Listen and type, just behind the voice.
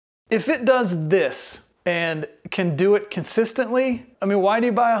If it does this and can do it consistently, I mean, why do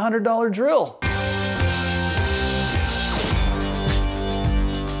you buy a $100 drill?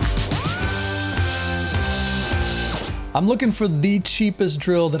 I'm looking for the cheapest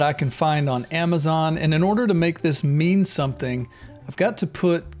drill that I can find on Amazon, and in order to make this mean something, I've got to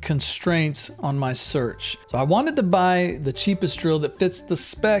put constraints on my search. So I wanted to buy the cheapest drill that fits the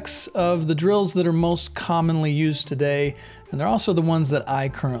specs of the drills that are most commonly used today, and they're also the ones that I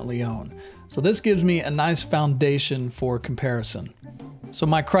currently own. So this gives me a nice foundation for comparison. So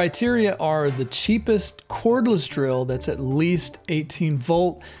my criteria are the cheapest cordless drill that's at least 18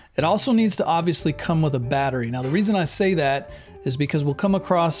 volt. It also needs to obviously come with a battery. Now the reason I say that is because we'll come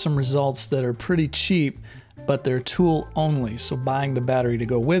across some results that are pretty cheap, but they're tool only. So buying the battery to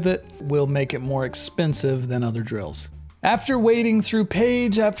go with it will make it more expensive than other drills. After wading through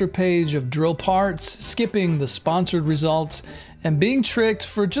page after page of drill parts, skipping the sponsored results, and being tricked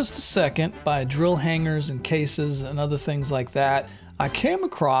for just a second by drill hangers and cases and other things like that, I came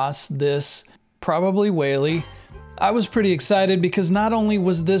across this probably Whaley. I was pretty excited because not only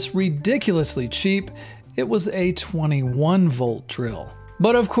was this ridiculously cheap, it was a 21 volt drill.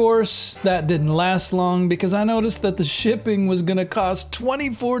 But of course, that didn't last long because I noticed that the shipping was gonna cost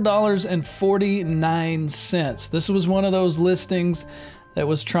 $24.49. This was one of those listings that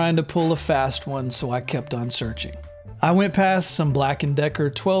was trying to pull a fast one, so I kept on searching. I went past some Black &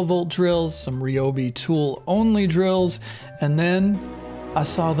 Decker 12 volt drills, some Ryobi tool only drills, and then I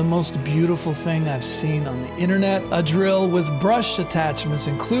saw the most beautiful thing I've seen on the internet, a drill with brush attachments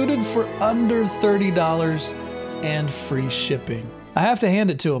included for under $30 and free shipping. I have to hand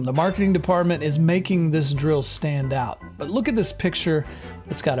it to them. The marketing department is making this drill stand out. But look at this picture.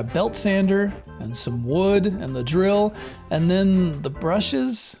 It's got a belt sander and some wood and the drill, and then the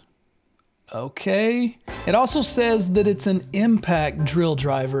brushes. Okay. It also says that it's an impact drill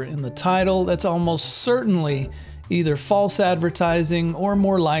driver in the title. That's almost certainly either false advertising or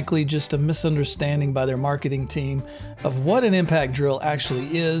more likely just a misunderstanding by their marketing team of what an impact drill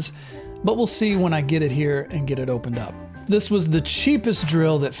actually is, but we'll see when I get it here and get it opened up. This was the cheapest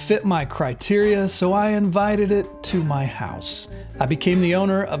drill that fit my criteria, so I invited it to my house. I became the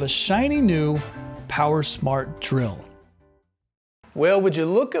owner of a shiny new Power Smart drill. Well, would you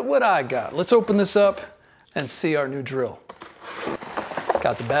look at what I got? Let's open this up and see our new drill.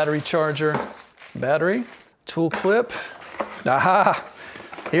 Got the battery charger, battery, tool clip. Aha!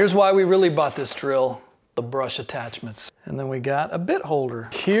 Here's why we really bought this drill, the brush attachments. And then we got a bit holder.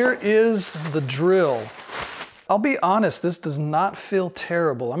 Here is the drill. I'll be honest, this does not feel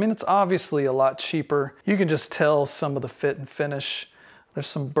terrible. I mean, it's obviously a lot cheaper. You can just tell some of the fit and finish. There's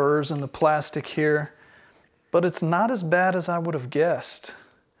some burrs in the plastic here, but it's not as bad as I would have guessed.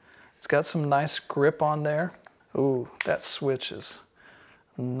 It's got some nice grip on there. Ooh, that switch is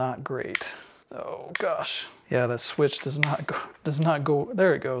not great. Oh gosh. Yeah, that switch does not go,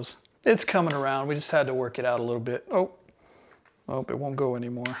 there it goes. It's coming around, we just had to work it out a little bit. Oh, it won't go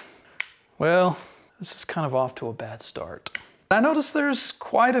anymore. Well, this is kind of off to a bad start. I noticed there's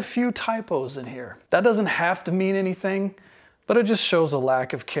quite a few typos in here. That doesn't have to mean anything, but it just shows a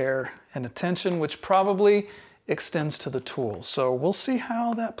lack of care and attention, which probably extends to the tool. So we'll see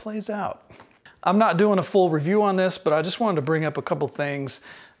how that plays out. I'm not doing a full review on this, but I just wanted to bring up a couple things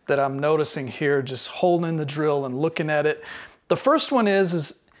that I'm noticing here, just holding the drill and looking at it. The first one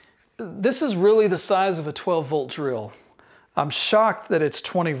is this is really the size of a 12 volt drill. I'm shocked that it's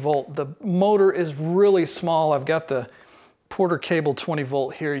 20 volt. The motor is really small. I've got the Porter cable 20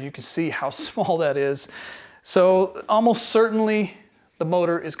 volt here. You can see how small that is. So almost certainly the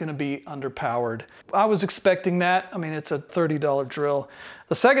motor is going to be underpowered. I was expecting that. I mean, it's a $30 drill.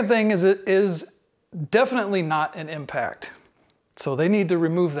 The second thing is it is definitely not an impact. So they need to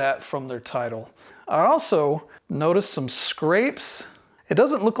remove that from their title. I also noticed some scrapes. It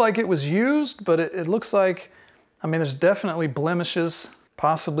doesn't look like it was used, but it looks like, I mean, there's definitely blemishes,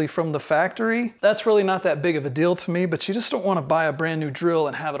 possibly from the factory. That's really not that big of a deal to me, but you just don't want to buy a brand new drill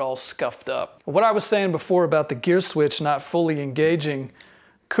and have it all scuffed up. What I was saying before about the gear switch not fully engaging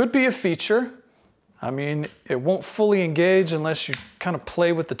could be a feature. I mean, it won't fully engage unless you kind of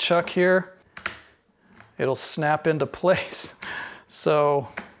play with the chuck here. It'll snap into place. So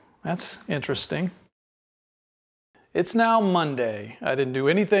that's interesting. It's now Monday. I didn't do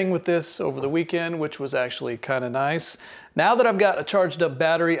anything with this over the weekend, which was actually kind of nice. Now that I've got a charged up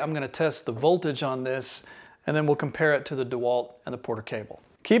battery, I'm going to test the voltage on this, and then we'll compare it to the DeWalt and the Porter cable.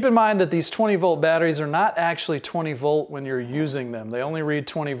 Keep in mind that these 20 volt batteries are not actually 20 volt when you're using them. They only read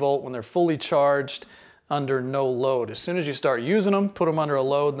 20 volt when they're fully charged under no load. As soon as you start using them, put them under a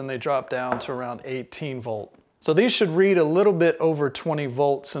load, then they drop down to around 18 volt. So these should read a little bit over 20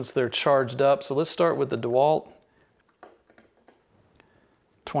 volts since they're charged up. So let's start with the DeWalt.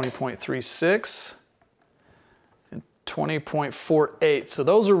 20.36 and 20.48. So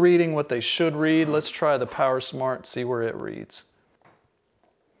those are reading what they should read. Let's try the PowerSmart, see where it reads.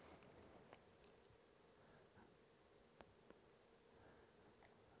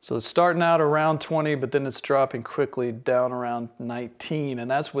 So it's starting out around 20, but then it's dropping quickly down around 19, and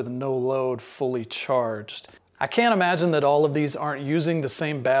that's with no load, fully charged. I can't imagine that all of these aren't using the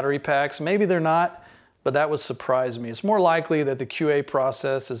same battery packs. Maybe they're not, but that would surprise me. It's more likely that the QA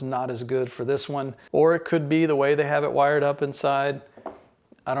process is not as good for this one, or it could be the way they have it wired up inside.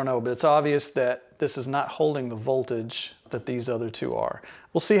 I don't know, but it's obvious that this is not holding the voltage that these other two are.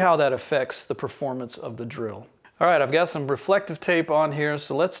 We'll see how that affects the performance of the drill. All right, I've got some reflective tape on here,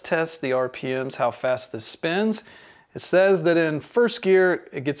 so let's test the RPMs, how fast this spins. It says that in first gear,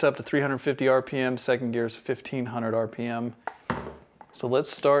 it gets up to 350 RPM, second gear is 1500 RPM. So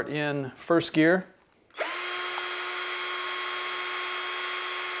let's start in first gear.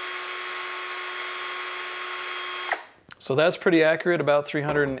 So that's pretty accurate, about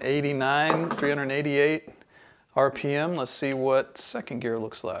 389, 388 RPM. Let's see what second gear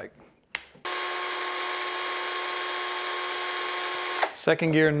looks like.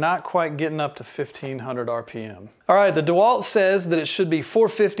 Second gear, not quite getting up to 1500 RPM. All right, the DeWalt says that it should be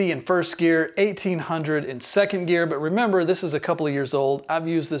 450 in first gear, 1800 in second gear, but remember, this is a couple of years old. I've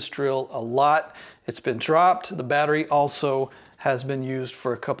used this drill a lot. It's been dropped. The battery also has been used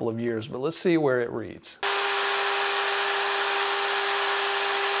for a couple of years, but let's see where it reads.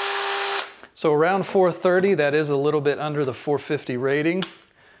 So around 430, that is a little bit under the 450 rating,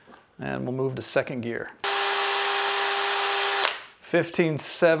 and we'll move to second gear.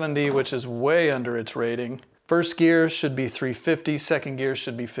 1570, which is way under its rating. First gear should be 350, second gear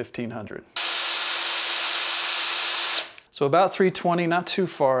should be 1500. So about 320, not too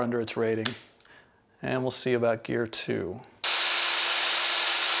far under its rating. And we'll see about gear 2.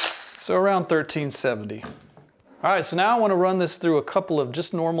 So around 1370. All right, so now I want to run this through a couple of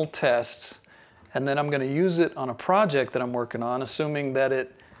just normal tests, and then I'm going to use it on a project that I'm working on, assuming that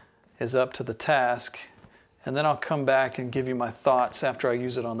it is up to the task. And then I'll come back and give you my thoughts after I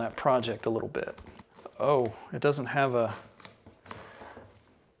use it on that project a little bit. Oh, it doesn't have a...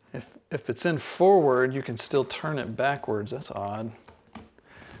 If it's in forward, you can still turn it backwards. That's odd.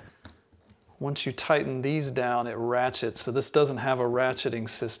 Once you tighten these down, it ratchets. So this doesn't have a ratcheting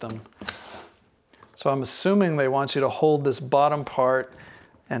system. So I'm assuming they want you to hold this bottom part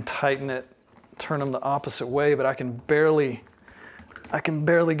and tighten it, turn them the opposite way, but I can barely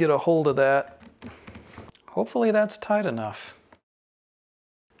get a hold of that. Hopefully that's tight enough.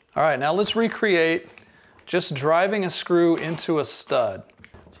 All right, now let's recreate just driving a screw into a stud.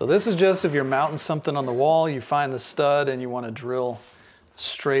 So this is just if you're mounting something on the wall, you find the stud and you want to drill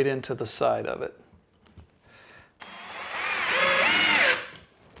straight into the side of it.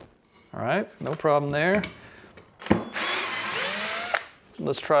 All right, no problem there.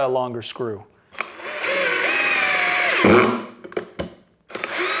 Let's try a longer screw.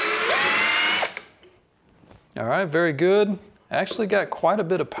 All right, very good. Actually got quite a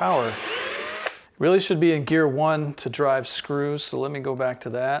bit of power. Really should be in gear 1 to drive screws, so let me go back to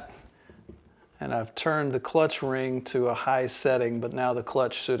that. And I've turned the clutch ring to a high setting, but now the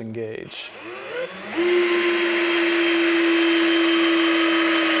clutch should engage.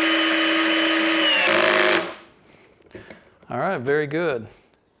 All right, very good.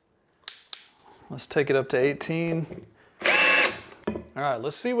 Let's take it up to 18. All right,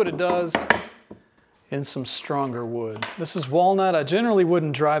 let's see what it does in some stronger wood. This is walnut. I generally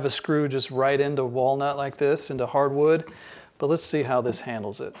wouldn't drive a screw just right into walnut like this, into hardwood, but let's see how this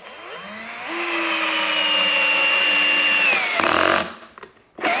handles it.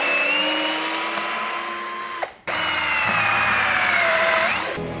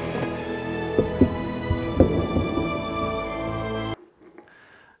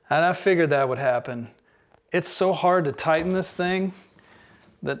 And I figured that would happen. It's so hard to tighten this thing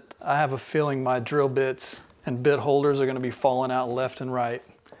that I have a feeling my drill bits and bit holders are going to be falling out left and right.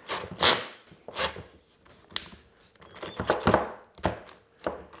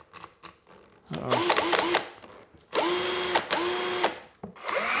 Uh-oh.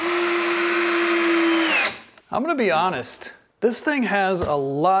 I'm going to be honest, this thing has a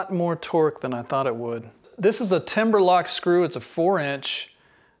lot more torque than I thought it would. This is a timber lock screw, it's a 4-inch.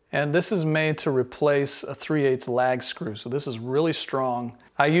 And this is made to replace a 3/8 lag screw, so this is really strong.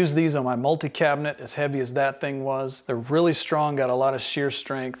 I use these on my multi-cabinet, as heavy as that thing was. They're really strong, got a lot of shear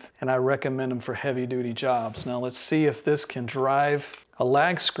strength, and I recommend them for heavy-duty jobs. Now let's see if this can drive a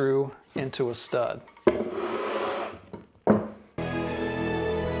lag screw into a stud.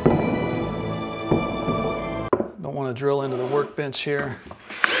 Don't want to drill into the workbench here.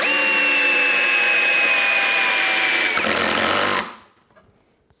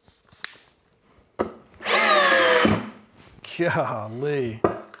 Golly.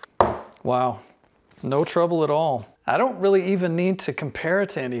 Wow, no trouble at all. I don't really even need to compare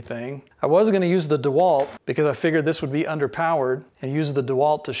it to anything. I was going to use the DeWalt because I figured this would be underpowered and use the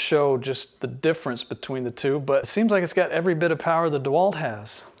DeWalt to show just the difference between the two, but it seems like it's got every bit of power the DeWalt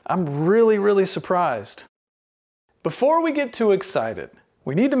has. I'm really surprised. Before we get too excited,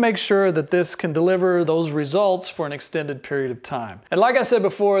 we need to make sure that this can deliver those results for an extended period of time. And like I said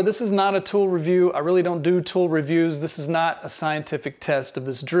before, this is not a tool review. I really don't do tool reviews. This is not a scientific test of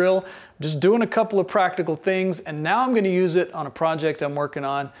this drill. I'm just doing a couple of practical things, and now I'm going to use it on a project I'm working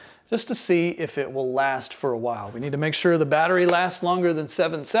on just to see if it will last for a while. We need to make sure the battery lasts longer than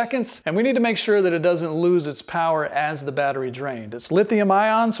 7 seconds, and we need to make sure that it doesn't lose its power as the battery drained. It's lithium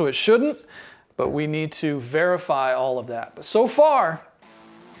ion, so it shouldn't, but we need to verify all of that. But so far,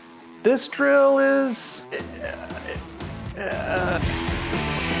 this drill is...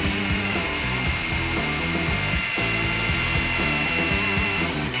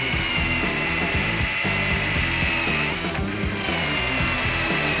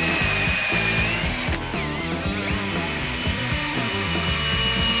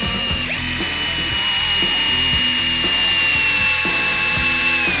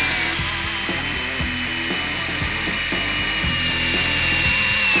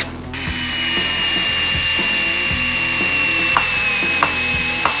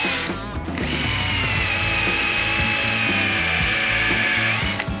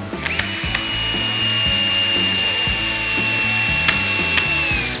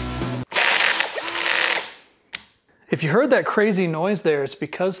 If you heard that crazy noise there, it's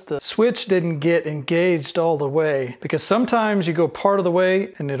because the switch didn't get engaged all the way. Because sometimes you go part of the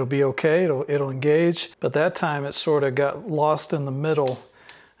way and it'll be okay, it'll engage. But that time it sort of got lost in the middle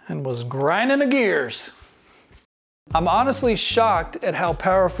and was grinding the gears. I'm honestly shocked at how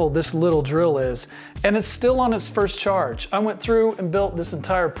powerful this little drill is, and it's still on its first charge. I went through and built this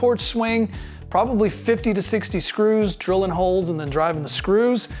entire porch swing, probably 50 to 60 screws, drilling holes and then driving the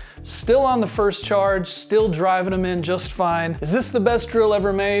screws. Still on the first charge, still driving them in just fine. Is this the best drill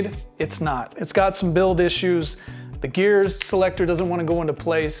ever made? It's not. It's got some build issues. The gears selector doesn't want to go into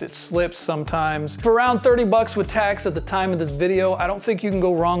place. It slips sometimes. For around 30 bucks with tax at the time of this video, I don't think you can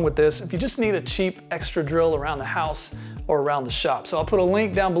go wrong with this if you just need a cheap extra drill around the house or around the shop. So I'll put a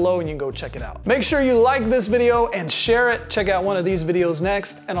link down below and you can go check it out. Make sure you like this video and share it. Check out one of these videos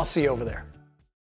next, and I'll see you over there.